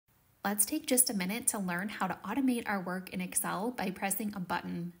Let's take just a minute to learn how to automate our work in Excel by pressing a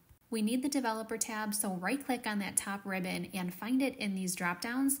button. We need the Developer tab, so right-click on that top ribbon and find it in these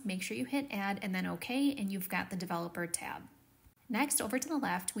drop-downs. Make sure you hit Add and then OK, and you've got the Developer tab. Next, over to the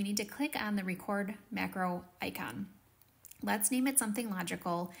left, we need to click on the Record Macro icon. Let's name it something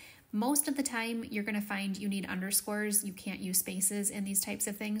logical. Most of the time, you're going to find you need underscores. You can't use spaces in these types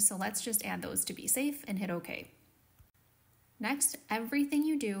of things, so let's just add those to be safe and hit OK. Next, everything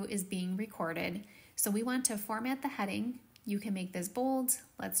you do is being recorded, so we want to format the heading. You can make this bold.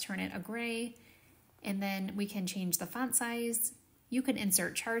 Let's turn it a gray, and then we can change the font size. You can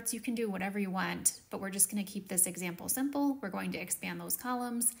insert charts. You can do whatever you want, but we're just going to keep this example simple. We're going to expand those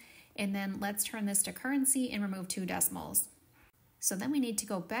columns, and then let's turn this to currency and remove 2 decimals. So then we need to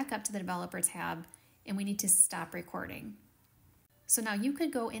go back up to the Developer tab, and we need to stop recording. So now you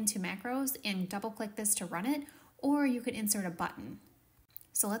could go into macros and double-click this to run it, or you could insert a button.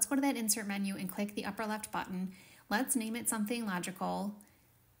 So let's go to that insert menu and click the upper left button. Let's name it something logical,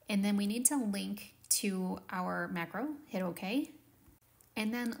 and then we need to link to our macro, hit OK.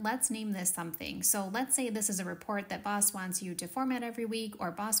 And then let's name this something. So let's say this is a report that boss wants you to format every week,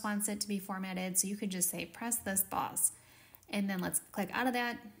 or boss wants it to be formatted. So you could just say, press this boss. And then let's click out of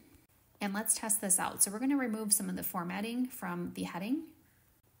that and let's test this out. So we're going to remove some of the formatting from the heading.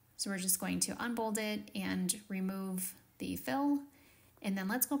 So we're just going to unbold it and remove the fill. And then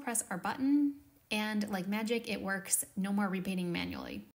let's go press our button. And like magic, it works. No more repeating manually.